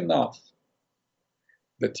far enough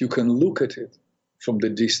that you can look at it from the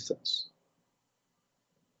distance.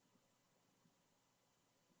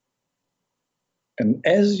 And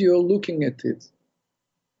as you're looking at it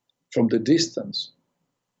from the distance,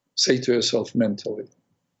 say to yourself mentally,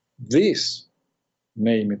 this,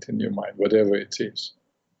 name it in your mind, whatever it is,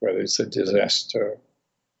 whether it's a disaster,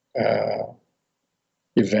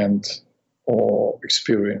 event, or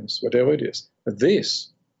experience, whatever it is, this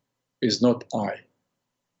is not I.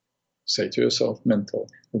 Say to yourself mentally,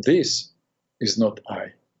 this is not I.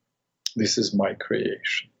 This is my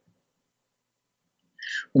creation.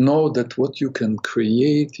 Know that what you can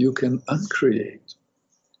create, you can uncreate.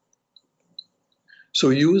 So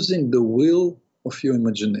using the will of your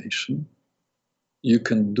imagination, you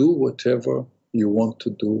can do whatever you want to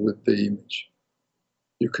do with the image.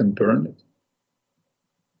 You can burn it.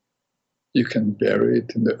 You can bury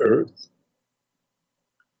it in the earth.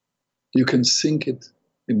 You can sink it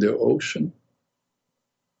in the ocean.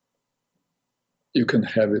 You can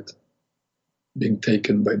have it being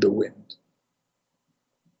taken by the wind.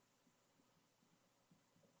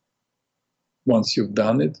 Once you've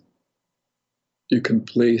done it, you can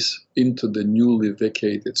place into the newly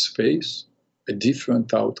vacated space a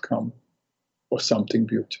different outcome or something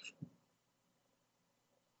beautiful.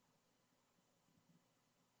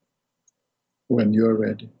 When you're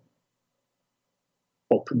ready,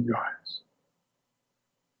 open your eyes.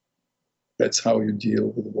 That's how you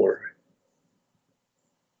deal with worry.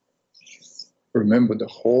 Remember, the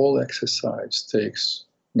whole exercise takes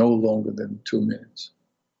no longer than 2 minutes.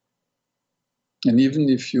 And even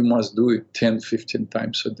if you must do it 10, 15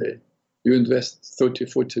 times a day, you invest 30,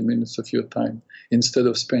 40 minutes of your time instead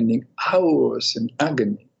of spending hours in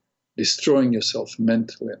agony, destroying yourself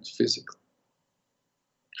mentally and physically.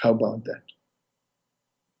 How about that?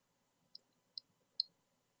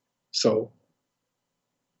 So,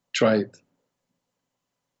 try it.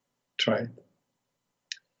 Try it.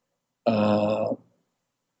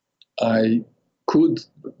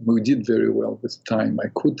 We did very well with time. I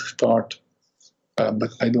could start,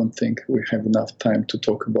 but I don't think we have enough time to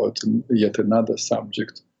talk about yet another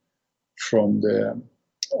subject from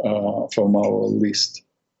our list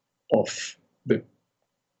of the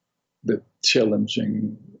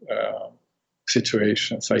challenging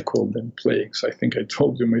situations. I call them plagues. I think I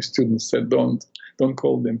told you, my students said, don't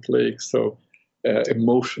call them plagues. So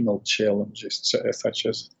emotional challenges such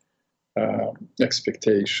as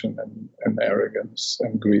expectation and arrogance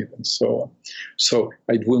and greed and so on. So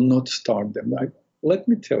I will not start them. Let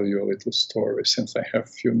me tell you a little story since I have a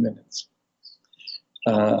few minutes.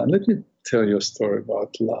 Let me tell you a story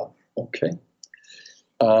about love, okay?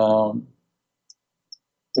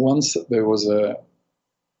 Once there was a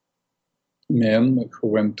man who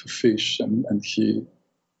went to fish and he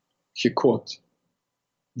caught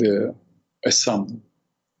a salmon.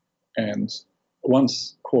 And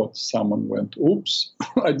once caught, someone went, oops,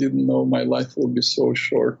 I didn't know my life would be so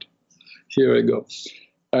short. Here I go.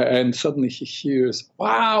 And suddenly he hears,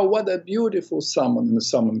 wow, what a beautiful salmon. And the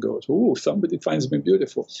salmon goes, oh, somebody finds me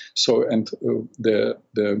beautiful. So, and the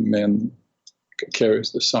man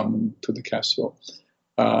carries the salmon to the castle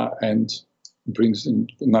and brings him,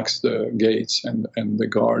 knocks the gates, and the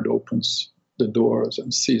guard opens the doors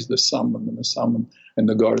and sees the salmon, and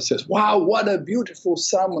the guard says, wow, what a beautiful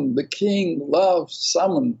salmon. The king loves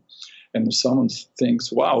salmon. And the salmon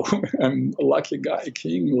thinks, wow, I'm a lucky guy.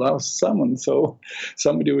 King loves salmon, so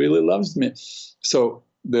somebody really loves me. So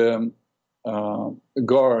the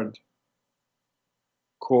guard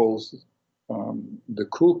calls the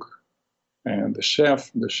cook and the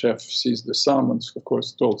chef. The chef sees the salmon, of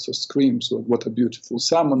course, also screams, what a beautiful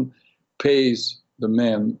salmon, pays the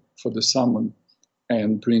man for the salmon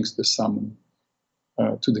and brings the salmon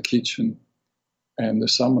to the kitchen. And the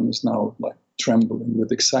salmon is now like trembling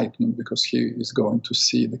with excitement because he is going to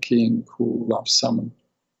see the king who loves salmon.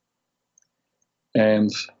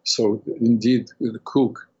 And so indeed the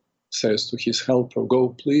cook says to his helper, go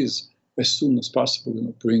please, as soon as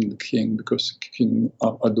possible, bring the king, because the king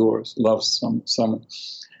loves salmon.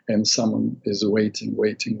 And salmon is waiting,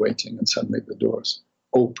 and suddenly the doors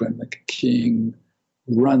open, like a king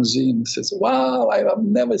runs in and says, wow, I have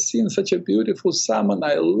never seen such a beautiful salmon.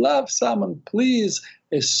 I love salmon. Please,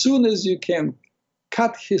 as soon as you can,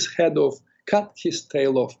 cut his head off, cut his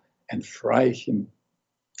tail off, and fry him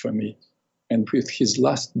for me. And with his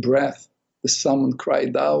last breath, the salmon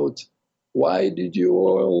cried out, why did you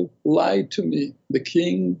all lie to me? The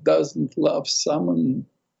king doesn't love salmon.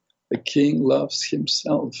 The king loves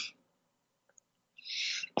himself.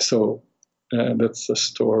 So that's a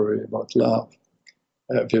story about love.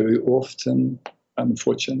 Very often,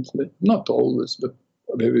 unfortunately, not always, but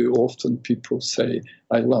very often people say,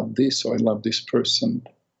 I love this or I love this person,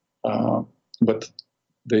 but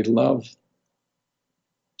they love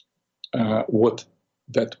what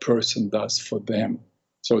that person does for them.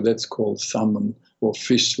 So that's called salmon or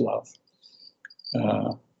fish love.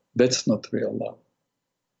 That's not real love.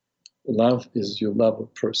 Love is you love a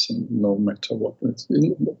person no matter what.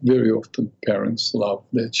 Very often parents love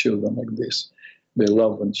their children like this. They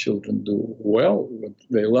love when children do well.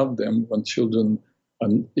 They love them when children are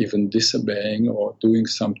even disobeying or doing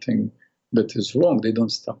something that is wrong. They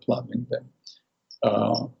don't stop loving them.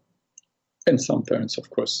 And some parents, of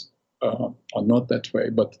course, are not that way.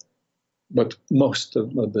 But most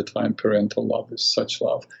of the time, parental love is such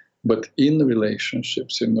love. But in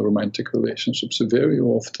relationships, in romantic relationships, very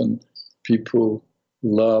often people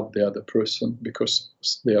love the other person because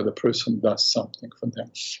the other person does something for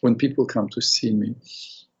them. When people come to see me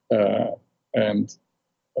and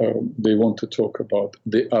they want to talk about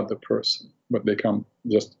the other person, but they come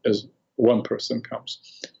just as one person comes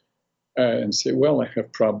and say, well, I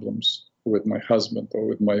have problems with my husband or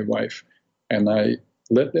with my wife, and I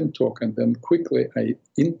let them talk, and then quickly I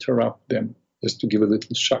interrupt them just to give a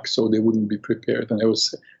little shock so they wouldn't be prepared. And I will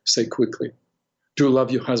say quickly, do you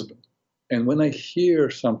love your husband? And when I hear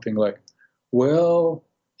something like, well,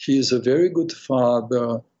 he's a very good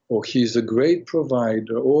father, or he's a great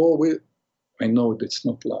provider, I know that's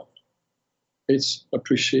not love. It's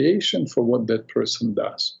appreciation for what that person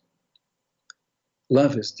does.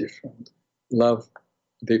 Love is different. love,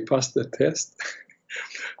 they pass the test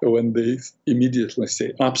when they immediately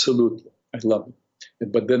say, absolutely, I love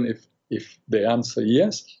it. But then if they answer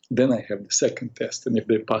yes, then I have the second test. And if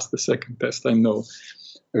they pass the second test, I know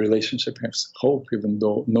a relationship has hope, even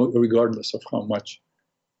though, regardless of how much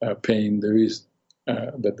pain there is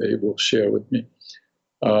that they will share with me.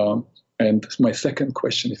 And my second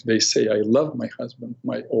question, if they say, I love my husband,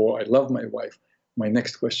 or I love my wife, my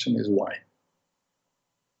next question is why?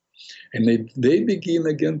 And they begin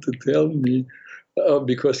again to tell me,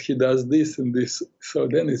 because he does this and this. So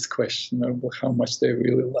then it's questionable how much they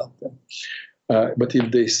really love them. But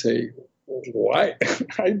if they say, why?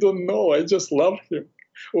 I don't know, I just love him,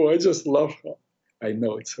 or I just love her, I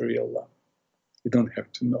know it's a real love. You don't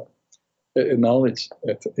have to know. Knowledge,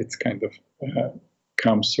 it's kind of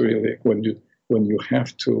comes really when you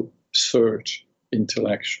have to search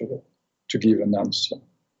intellectually to give an answer,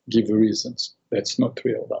 give reasons. That's not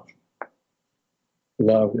real love.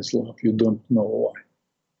 Love is love. You don't know why.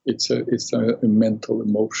 It's a mental,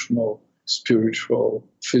 emotional, spiritual,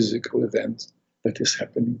 physical event that is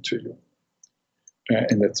happening to you.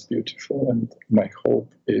 And that's beautiful. And my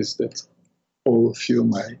hope is that all of you,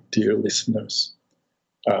 my dear listeners,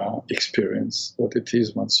 experience what it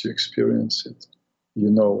is. Once you experience it, you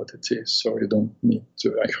know what it is. So you don't need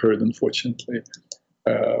to. I heard, unfortunately,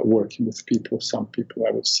 working with people, some people,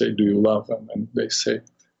 I would say, do you love them? And they say,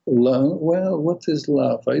 love, well, what is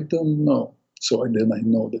love? I don't know. So then I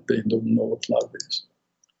know that they don't know what love is.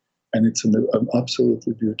 And it's an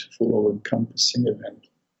absolutely beautiful, all-encompassing event.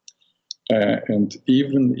 And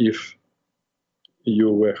even if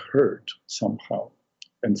you were hurt somehow,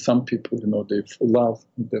 and some people, they love,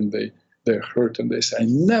 and then they're hurt, and they say, I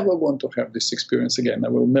never want to have this experience again. I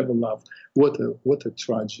will never love. What a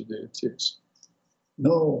tragedy it is.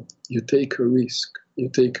 No, you take a risk. You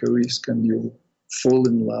take a risk, and you fall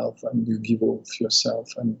in love, and you give all of yourself,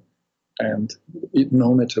 and it,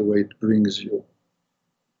 no matter where it brings you,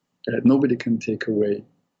 nobody can take away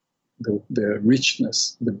the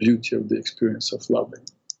richness, the beauty of the experience of loving.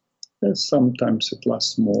 And sometimes it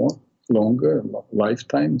lasts longer, a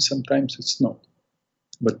lifetime, sometimes it's not.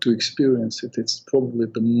 But to experience it, it's probably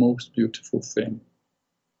the most beautiful thing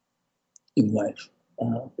in life,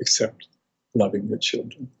 except loving your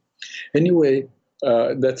children. Anyway,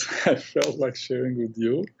 that's I felt like sharing with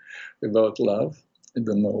you about love. I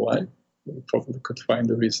don't know why. You probably could find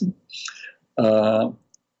a reason.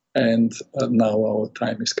 And now our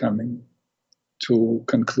time is coming to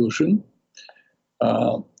conclusion.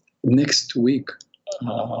 Next week,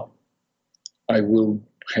 I will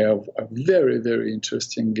have a very, very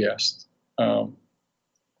interesting guest,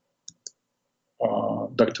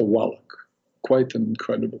 Dr. Wallach, quite an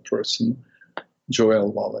incredible person,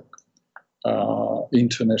 Joel Wallach,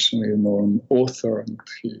 internationally known author, and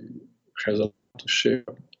he has a lot to share.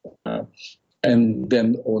 And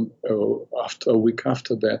then after a week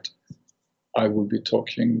after that, I will be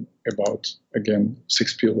talking about, again,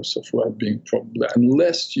 6 pillars of well-being, probably.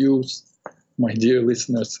 Unless you, my dear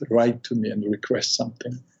listeners, write to me and request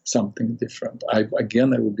something different. I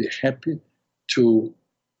will be happy to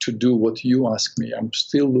do what you ask me. I'm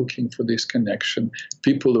still looking for this connection.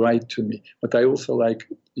 People write to me, but I also like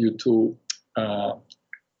you to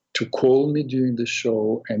call me during the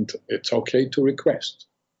show, and it's okay to request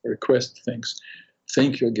things.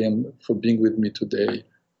 Thank you again for being with me today.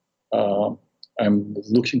 I'm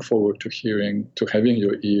looking forward to having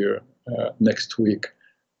your ear next week,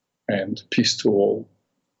 and peace to all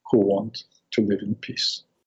who want to live in peace.